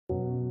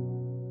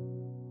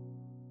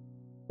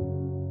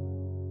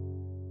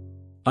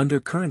Under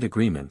current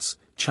agreements,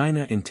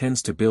 China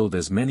intends to build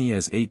as many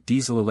as 8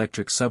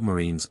 diesel-electric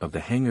submarines of the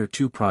Hangor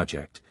II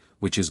project,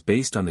 which is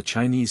based on the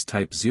Chinese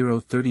Type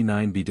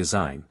 039B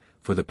design,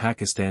 for the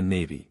Pakistan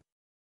Navy.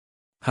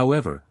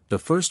 However, the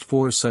first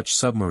 4 such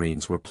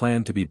submarines were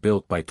planned to be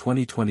built by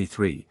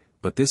 2023,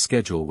 but this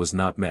schedule was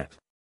not met.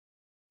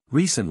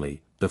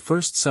 Recently, the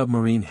first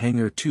submarine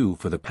Hangor II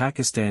for the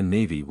Pakistan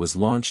Navy was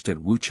launched at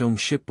Wuchong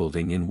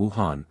Shipbuilding in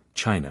Wuhan,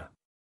 China.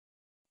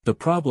 The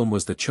problem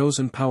was the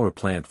chosen power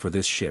plant for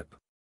this ship.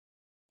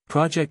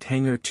 Project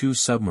Hangor II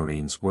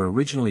submarines were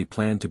originally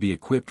planned to be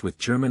equipped with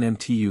German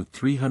MTU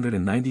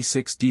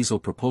 396 diesel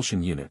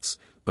propulsion units,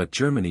 but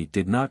Germany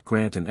did not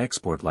grant an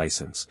export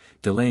license,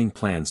 delaying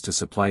plans to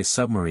supply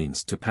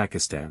submarines to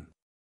Pakistan.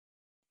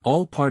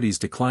 All parties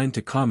declined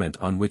to comment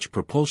on which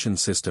propulsion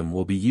system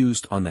will be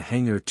used on the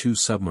Hangor II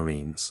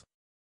submarines.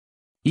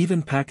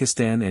 Even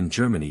Pakistan and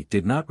Germany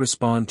did not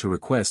respond to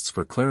requests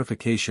for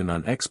clarification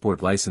on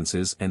export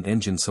licenses and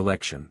engine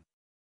selection.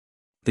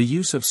 The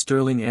use of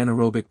Stirling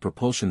anaerobic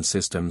propulsion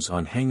systems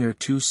on Hangor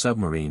II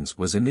submarines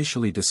was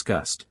initially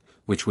discussed,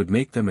 which would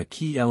make them a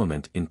key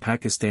element in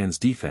Pakistan's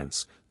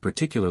defense,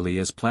 particularly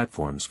as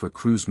platforms for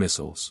cruise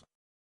missiles.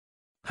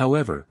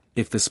 However,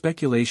 if the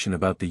speculation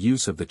about the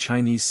use of the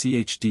Chinese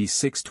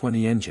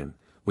CHD-620 engine,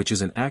 which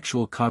is an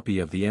actual copy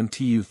of the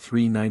MTU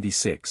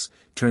 396,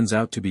 turns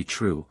out to be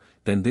true,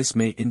 then this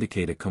may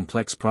indicate a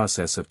complex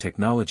process of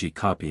technology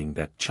copying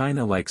that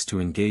China likes to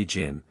engage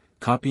in,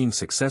 copying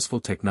successful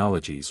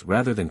technologies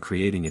rather than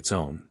creating its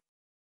own.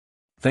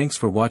 Thanks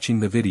for watching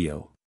the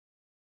video.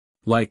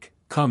 Like,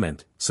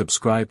 comment,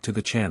 subscribe to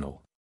the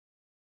channel.